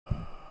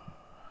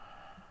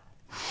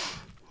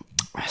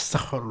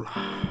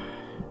Astaghfirullah.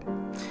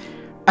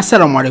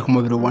 Assalamu alaikum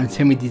everyone,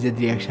 Samir did the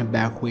reaction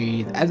back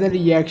with other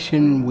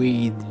reaction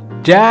with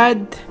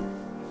Jada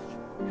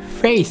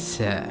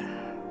Facer.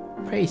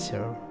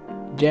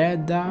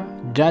 Jada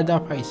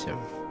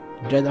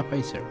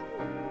Facer.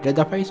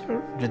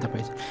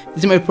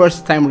 This is my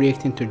first time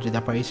reacting to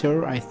Jada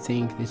Facer. I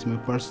think this is my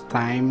first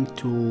time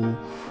to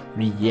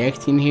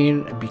react in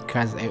here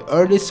because I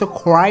already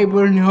subscribe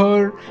on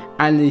her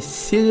and I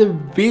see the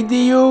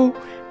video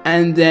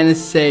and then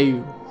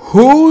say,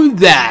 who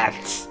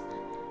that?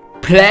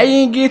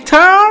 Playing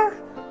guitar?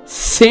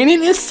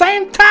 Singing at the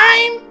same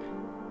time?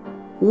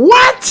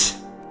 What?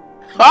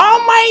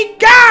 Oh my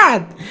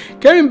god!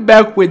 Coming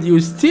back with you,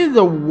 still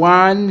the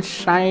one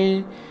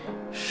Shania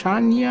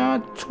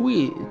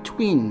Twain.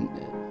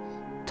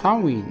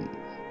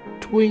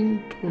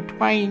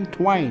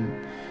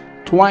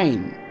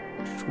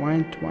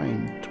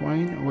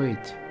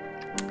 Wait,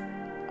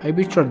 I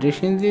be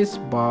tradition this,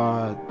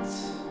 but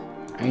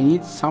I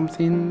need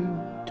something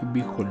to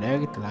be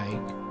collect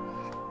like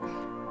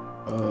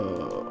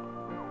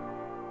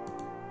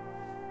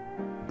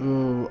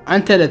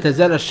أنت لا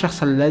تزال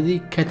الشخص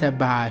الذي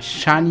كتبها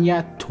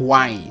شانيا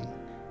توين.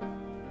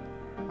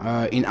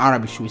 In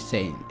Arabic we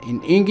saying,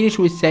 in English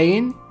we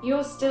saying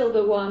You're Still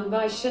the One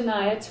by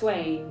Shania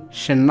Twain.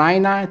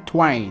 Shania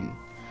Twain.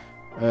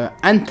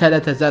 أنت لا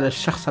تزال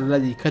الشخص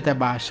الذي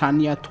كتبها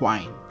شانيا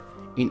توين.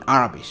 In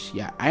Arabic,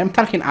 yeah, I am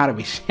talking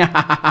Arabic.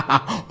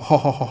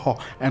 I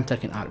am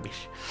talking Arabic.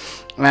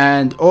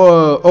 And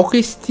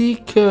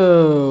acoustic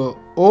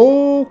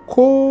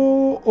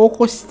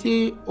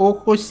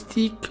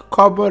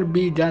cover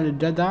by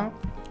Jada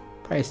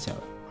Facer.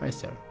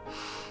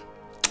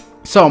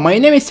 So my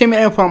name is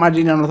Samir. I'm from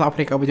Algeria, North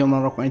Africa. With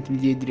Morocco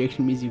and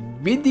direction music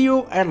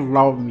video. I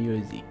love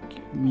music,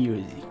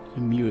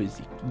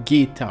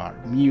 guitar,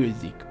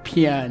 music,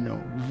 piano,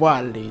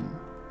 violin.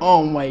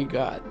 Oh my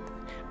god.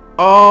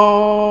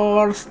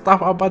 All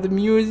stuff about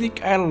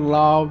music. I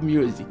love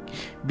music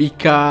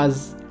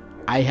because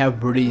I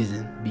have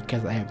reason,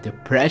 because I have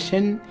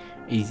depression,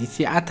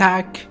 anxiety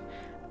attack,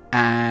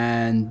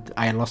 and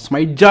I lost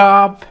my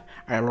job.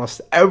 I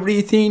lost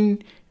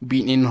everything,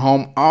 being in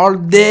home all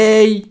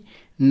day,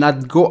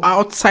 not go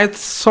outside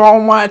so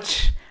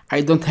much.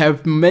 I don't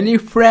have many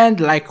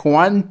friends, like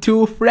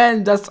 1-2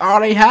 friends, that's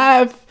all I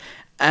have.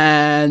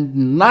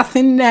 And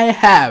nothing I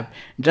have,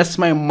 just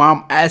my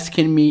mom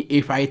asking me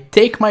if I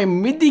take my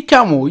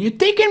medicament. You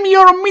taking me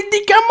your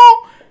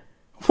medicament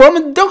from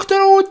a doctor?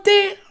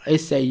 I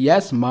say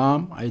yes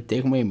mom, I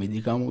take my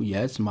medicament.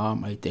 Yes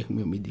mom, I take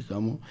my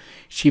medicament.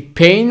 She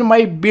paying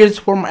my bills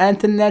from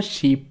internet,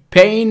 she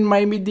paying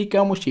my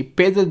medicament, she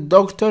pay the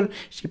doctor,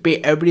 she pay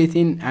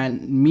everything,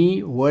 and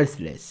me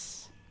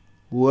worthless.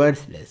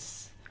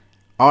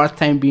 All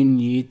time being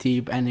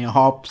YouTube, and I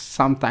hope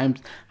sometimes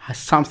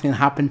something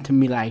happened to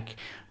me, like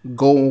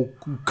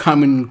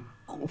coming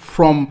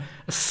from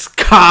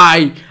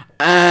sky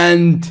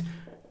and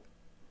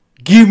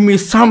give me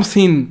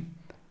something.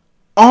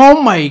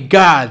 Oh my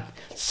god.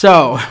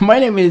 So my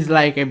name is,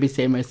 like I be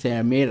saying,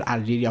 Samir,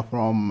 Algeria,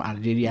 from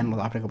Algeria,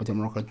 North Africa, but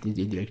I'm not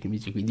direct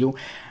music video.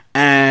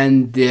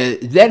 And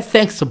that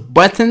thanks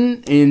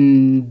button,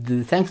 in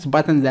the thanks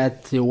button,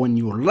 that when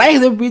you like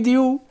the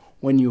video,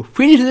 when you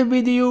finish the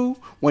video,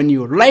 when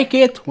you like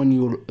it, when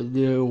you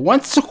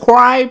want to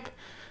subscribe,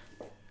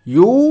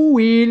 you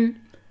will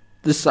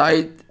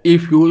decide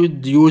if you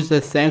would use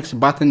the thanks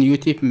button.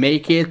 YouTube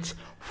make it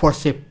for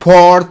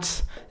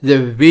support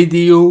the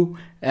video,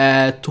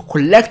 to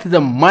collect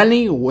the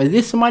money. With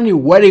this money,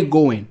 where it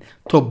going?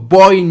 To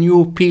buy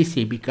new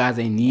PC, because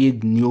I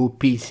need new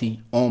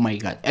PC. Oh my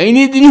god, I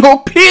need a new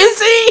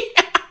PC.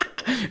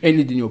 I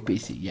need a new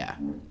PC. Yeah,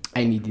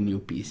 I need a new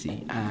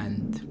PC,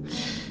 and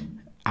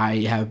I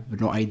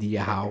have no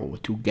idea how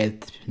to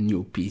get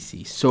new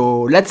PC.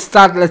 So let's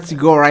start. Let's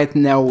go right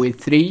now with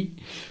 3,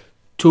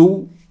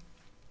 2,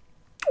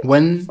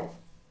 1.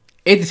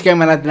 It is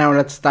camera right now.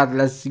 Let's start.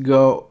 Let's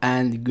go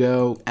and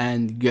go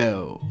and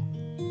go.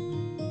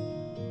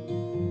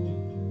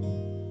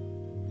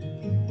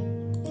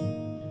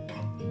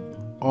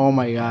 Oh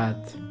my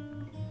god.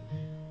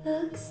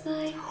 Looks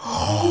like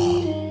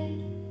we made it.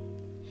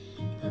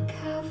 Look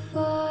how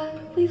far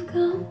we've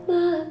come,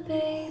 my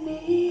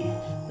baby.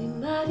 We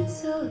might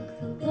have took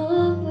the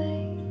long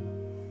way.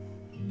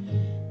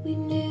 We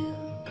knew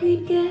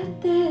we'd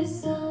get there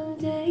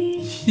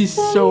someday. She's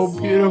so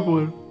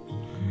beautiful.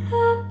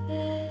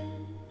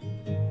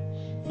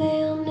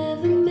 They'll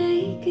never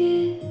make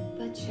it,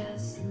 but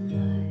just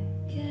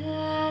look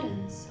at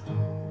us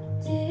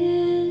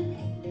holding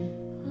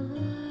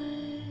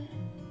on.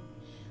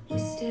 We're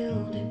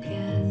still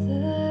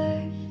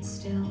together,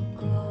 still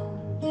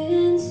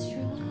going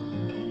strong.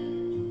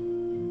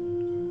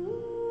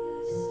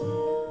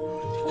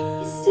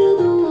 You're still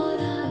the one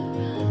I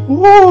run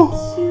Whoa.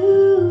 to,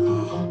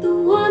 the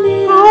one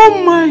that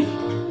Oh my.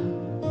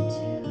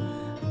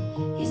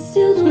 You're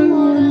still the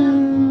one I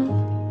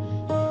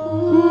want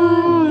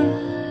for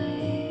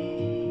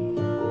life.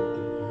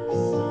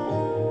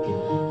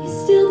 You're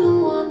still the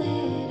one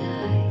that I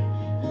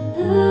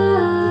love.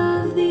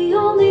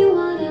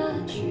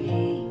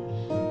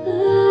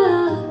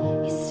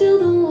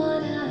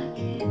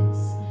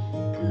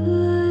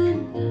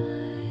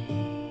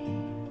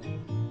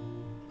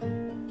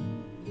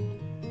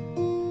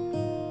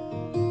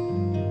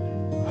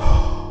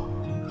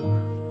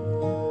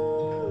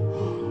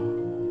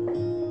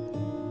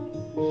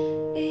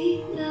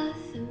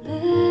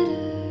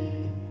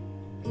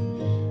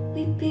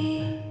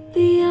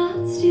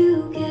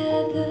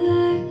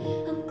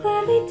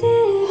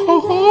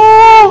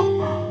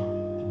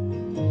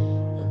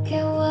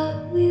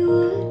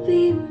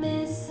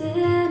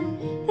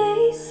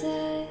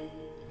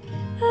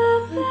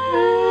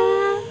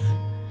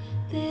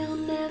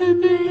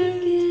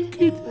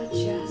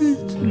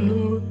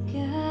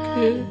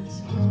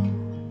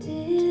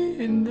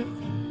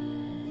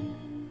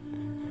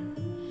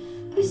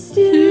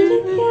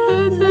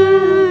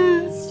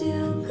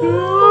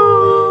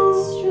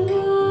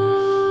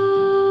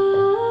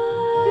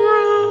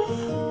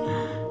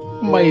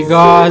 my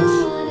God.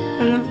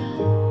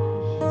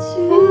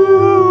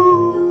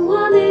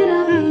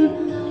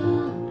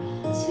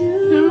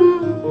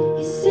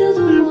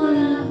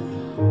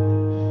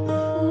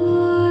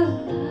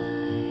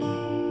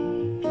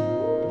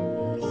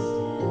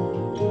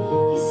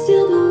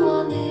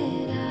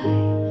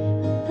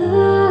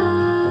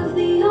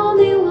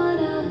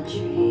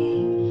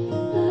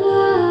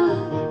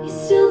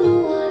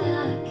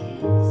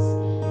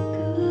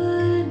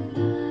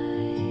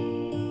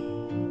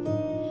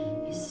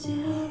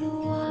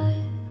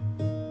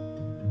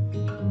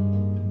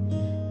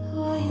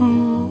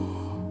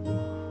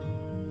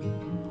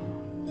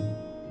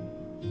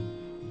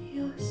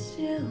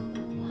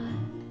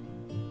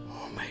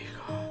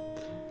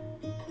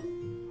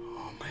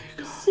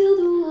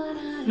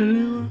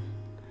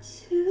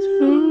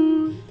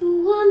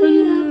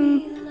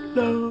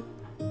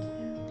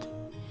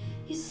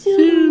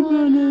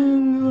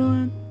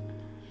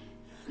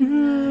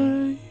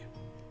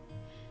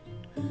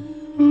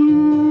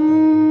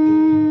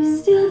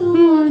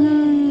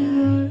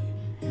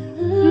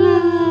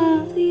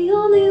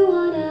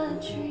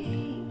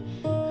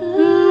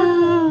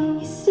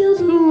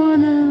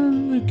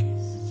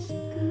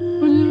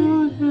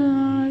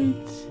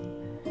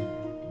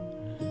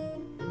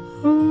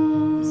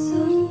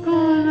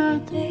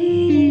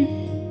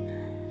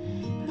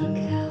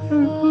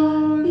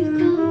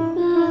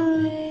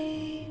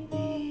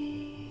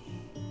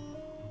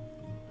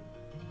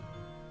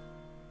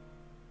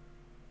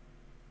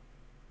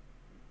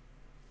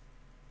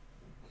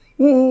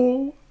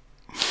 Oh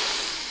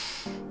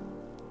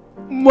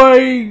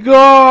my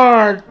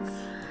God.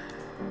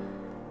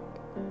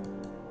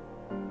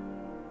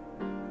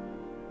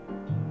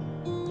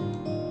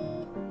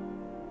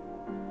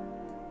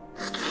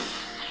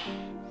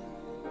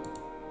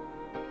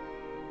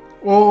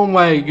 Oh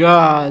my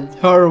God,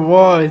 her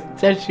voice,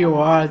 touch your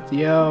heart,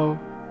 yo.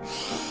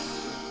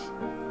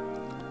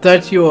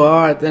 Touch your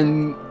heart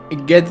and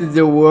get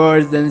the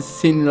words and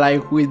sing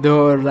like with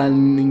her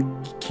and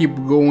keep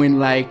going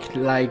like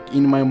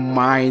in my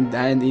mind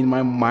and in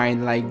my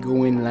mind like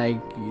going like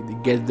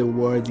get the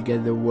words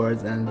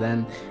and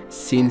then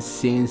sing,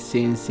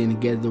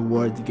 get the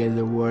words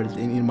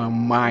and in my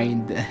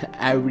mind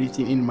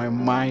everything in my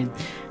mind.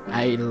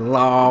 I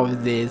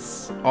love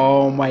this.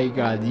 Oh my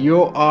God,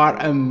 you are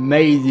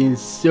amazing,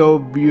 so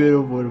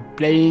beautiful,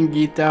 playing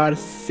guitar,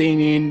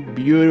 singing,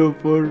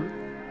 beautiful.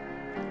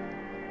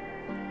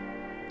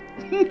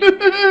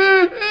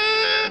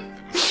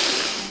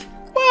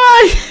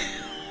 Why?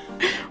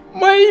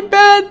 My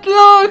bad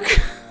luck.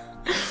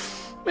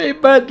 My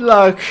bad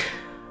luck.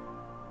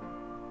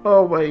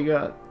 Oh my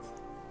God.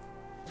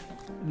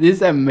 This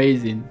is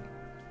amazing.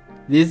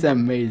 This is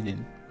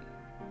amazing.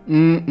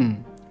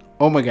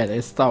 Oh my God, I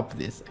stop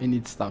this. I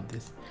need to stop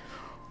this.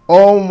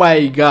 Oh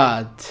my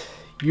God.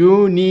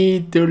 You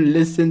need to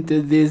listen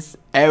to this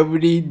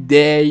every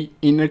day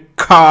in a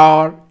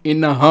car,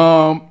 in a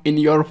home, in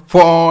your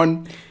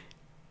phone.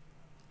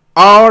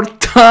 All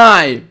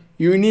time.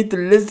 You need to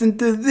listen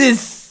to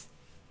this.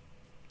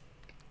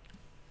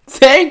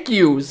 Thank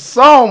you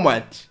so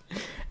much.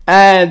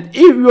 And if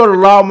you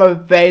love my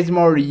face,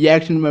 my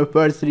reaction, my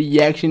first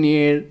reaction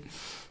here,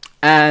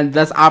 and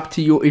that's up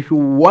to you. If you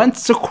want to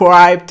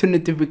subscribe to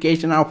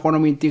notification or follow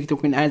me in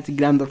TikTok and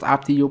Instagram, that's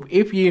up to you.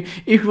 If you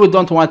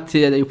don't want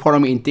to follow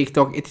me in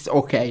TikTok, it's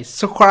okay.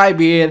 Subscribe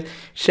here,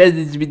 share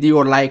this video,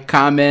 like,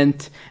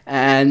 comment,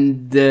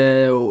 and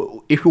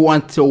if you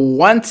want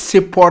to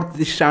support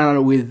this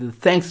channel with the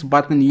thanks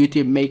button,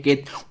 YouTube make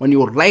it when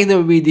you like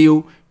the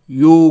video.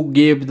 You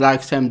give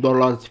like some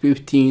dollars,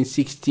 15,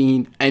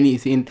 16,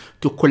 anything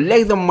to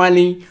collect the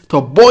money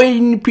to buy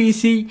in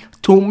PC,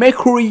 to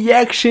make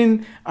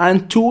reaction,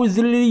 and to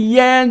the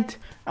end,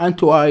 and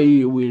to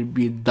I will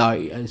be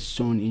die as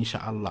soon,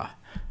 inshallah.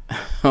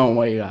 Oh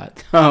my God,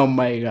 oh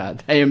my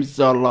God, I am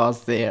so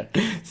lost there.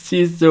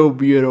 She's so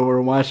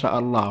beautiful,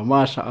 mashallah,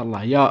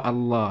 mashallah, ya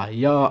Allah,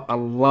 ya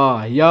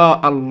Allah, ya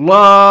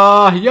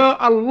Allah, ya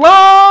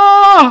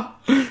Allah.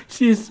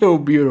 She's so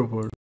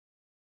beautiful.